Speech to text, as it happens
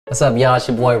What's up, y'all? It's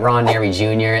your boy Ron Nery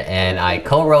Jr. and I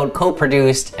co-wrote,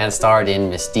 co-produced, and starred in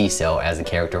Mesti-So as the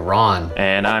character Ron.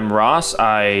 And I'm Ross.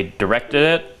 I directed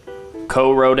it,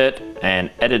 co-wrote it, and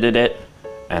edited it.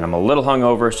 And I'm a little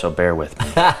hungover, so bear with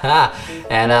me.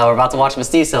 And we're about to watch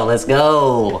Mesti-So. Let's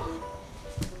go.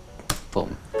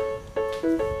 Boom.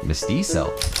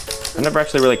 Mesti-So. I never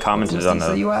actually really commented on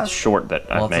the short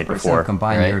that I've made before.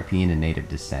 Combined European and native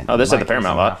descent. Oh, this is at the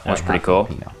Paramount lot. That's pretty cool.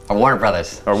 Or Warner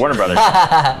Brothers. Or Warner Brothers.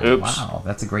 Oops. Wow,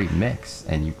 that's a great mix.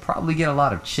 And you probably get a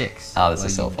lot of chicks. Oh, this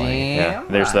is so funny. Yeah,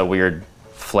 there's the weird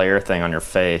flare thing on your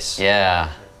face.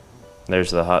 Yeah.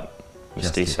 There's the hot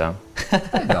Mesti-So.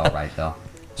 All right, though.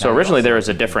 So originally there was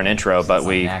a different intro, but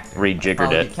we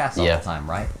rejiggered it. Yeah. Time,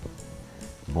 right?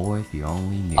 Boy, if you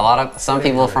only knew. Some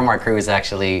people from our crew is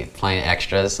actually playing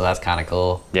extras, so that's kind of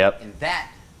cool. Yep. And that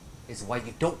is why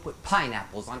you don't put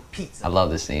pineapples on pizza. I love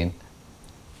this scene.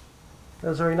 That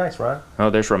was very nice, Ron. Oh,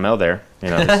 there's Rommel there. You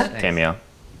know, this cameo.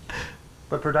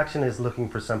 But production is looking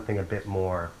for something a bit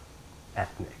more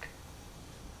ethnic.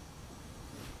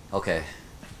 Okay.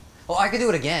 Well, I could do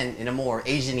it again in a more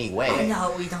Asian-y way. Oh,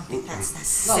 no, we don't think that's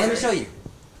necessary. No, let me show you.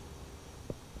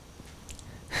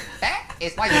 That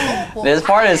is why you don't put This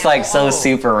part is like so pineapple.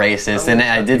 super racist, and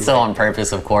I did so on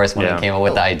purpose, of course, when I came up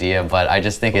with the idea, but I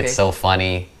just think it's so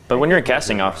funny. But when you're in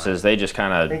casting offices, they just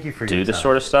kind of do this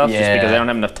sort of stuff just because they don't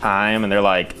have enough time, and they're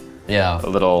like a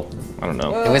little, I don't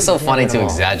know. It was so funny to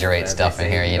exaggerate stuff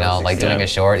in here, you know, like doing a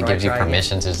short, it gives you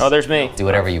permission to just there's me. do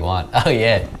whatever you want. Oh,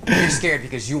 yeah. You're scared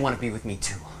because you want to be with me,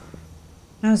 too.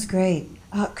 That was great.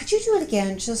 Could you do it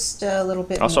again, just a little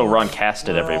bit Also, more? Ron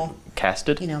casted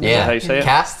casted? You know, Is that how you say it?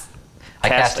 I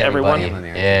cast everyone.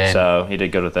 Yeah. So he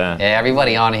did good with that. Yeah,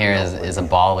 everybody on here is a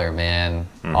baller, man.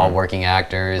 All working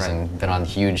actors and been on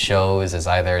huge shows as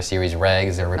either series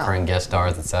regs or recurring guest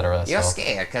stars, etc. You're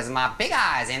scared because of my big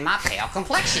eyes and my pale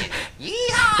complexion.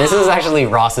 Yeehaw! This is actually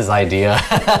Ross's idea.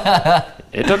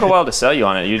 It took a while to sell you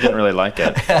on it. You didn't really like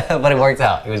it. But it worked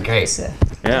out. It was great.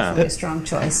 Yeah. A strong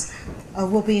choice.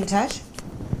 We'll be in touch.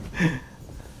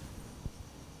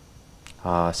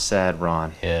 Sad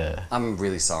Ron. Yeah. I'm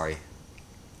really sorry.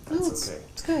 No, it's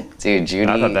good. Dude,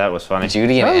 Judy. I thought that was funny.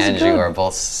 Judy and Andrew are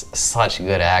both such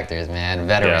good actors, man.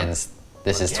 Veterans.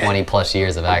 This is 20 plus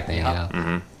years of acting, you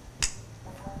know.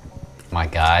 My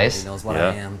guys. He knows what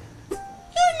I am. You're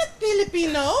not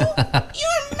Filipino.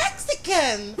 You're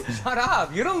Mexican. Shut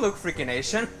up. You don't look freaking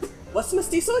Asian. What's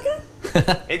Mesti-So again?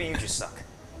 Maybe you just suck.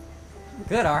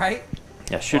 Good, all right.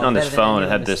 Yeah, shooting on this phone, it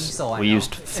had this, we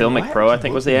used Filmic Pro, I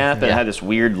think was the app, and it had this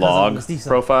weird log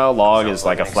profile. Log is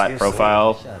like a flat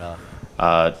profile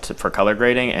for color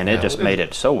grading, and it just made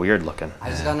it so weird looking.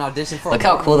 I just got an audition for Look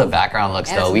how cool the background looks,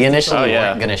 though. We initially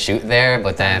weren't going to shoot there,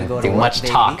 but then through much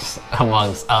talks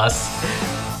amongst us,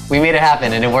 we made it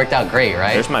happen, and it worked out great,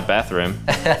 right? There's my bathroom.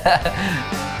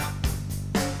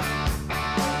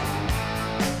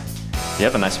 You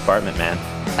have a nice apartment, man.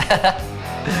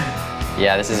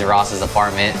 Yeah, this is Ross's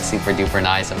apartment. Super duper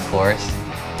nice, of course.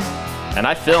 And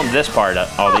I filmed this part,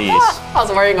 all these. I was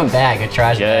wearing a bag, a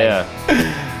trash bag.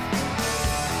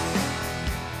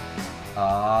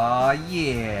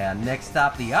 Yeah. Next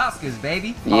stop, the Oscars,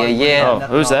 baby. Yeah. Oh,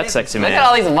 who's that sexy man? Look at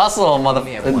all these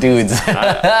muscle dudes.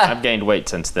 I've gained weight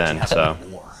since then, so.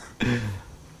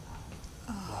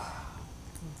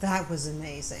 That was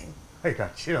amazing. I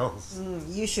got chills.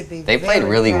 You should be. They played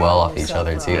really well off each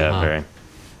other, too. Yeah, very.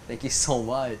 Thank you so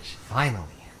much. Finally,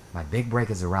 my big break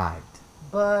has arrived.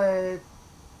 But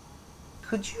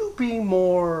could you be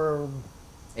more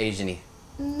Asian-y.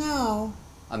 No.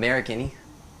 American-y.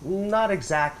 Not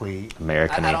exactly.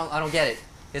 American-y. I don't get it.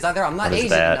 It's either I'm not What is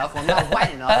Asian that? enough or I'm not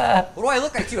white enough. What do I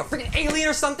look like to you? A freaking alien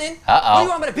or something? Uh-oh. What do you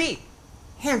want me to be?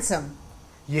 Handsome.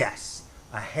 Yes,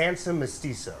 a handsome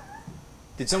Mesti-So.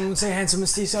 Did someone say handsome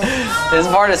Mesti-So? This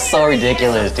part is so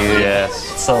ridiculous, dude.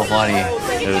 Yes. It's so funny.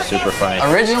 It was super funny.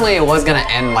 Originally, it was gonna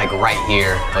end like right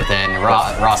here, but then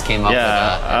Ross came up with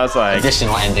I was like,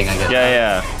 additional ending, I guess.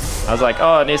 Yeah. I was like,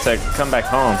 oh, it needs to come back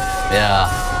home. Yeah.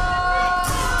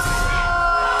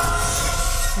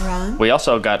 Ron? We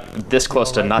also got this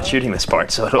close to not shooting this part,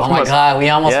 so it Oh my god, we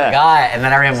almost forgot, and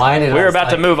then I reminded We were us, about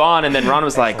to move on, and then Ron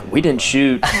was like, we didn't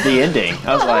shoot the ending.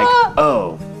 I was like,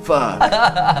 oh, fuck.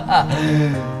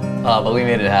 But we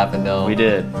made it happen, though. We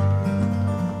did.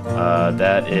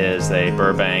 That is a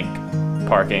Burbank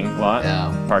parking lot,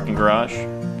 parking garage.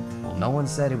 Well, no one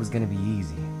said it was gonna be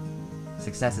easy.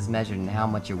 Success is measured in how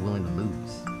much you're willing to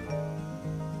lose.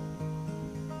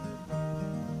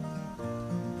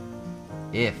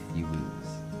 If you lose.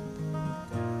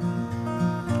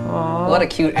 Aww. What a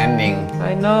cute ending.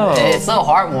 I know. It's so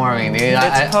heartwarming, dude.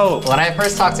 It's hope. When I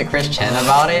first talked to Chris Chen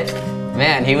about it,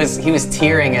 Man, he was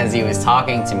tearing as he was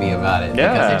talking to me about it.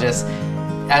 Yeah. Because it just,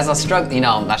 as a struggle, you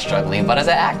know, not struggling, but as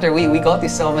an actor, we go through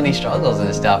so many struggles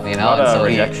and stuff, you know. A lot and of so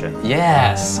rejection.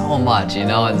 Yeah, so much, you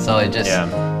know, and so it just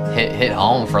hit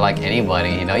home for like anybody,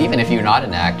 you know, even if you're not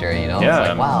an actor, you know. Yeah. It's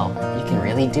like, wow, you can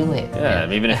really do it.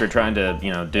 Yeah, even if you're trying to,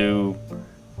 you know, do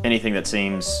anything that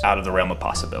seems out of the realm of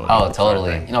possibility. Oh,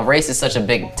 totally. You know, race is such a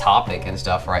big topic and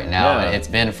stuff right now. Yeah. And it's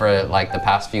been for like the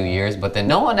past few years, but then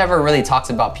no one ever really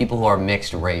talks about people who are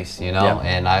mixed race, you know? Yeah.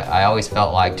 And I always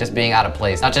felt like just being out of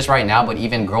place, not just right now, but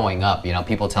even growing up, you know,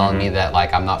 people telling me that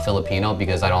like I'm not Filipino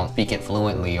because I don't speak it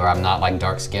fluently, or I'm not like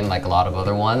dark skinned like a lot of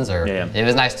other ones, or it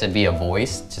was nice to be a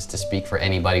voice just to speak for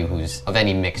anybody who's of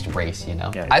any mixed race, you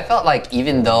know? Yeah. I felt like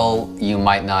even though you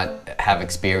might not have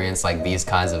experienced like these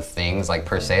kinds of things, like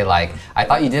per se, like I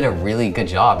thought you did a really good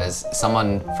job as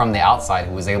someone from the outside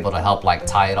who was able to help like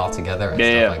tie it all together and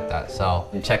stuff like that. So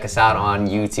check us out on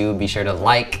YouTube. Be sure to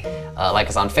like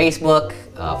us on Facebook,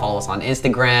 follow us on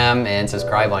Instagram, and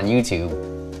subscribe on YouTube.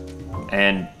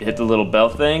 And hit the little bell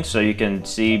thing so you can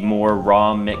see more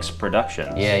RAWMIX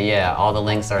productions. Yeah. All the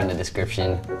links are in the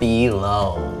description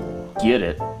below. Get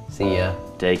it. See ya.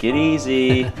 Take it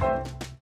easy.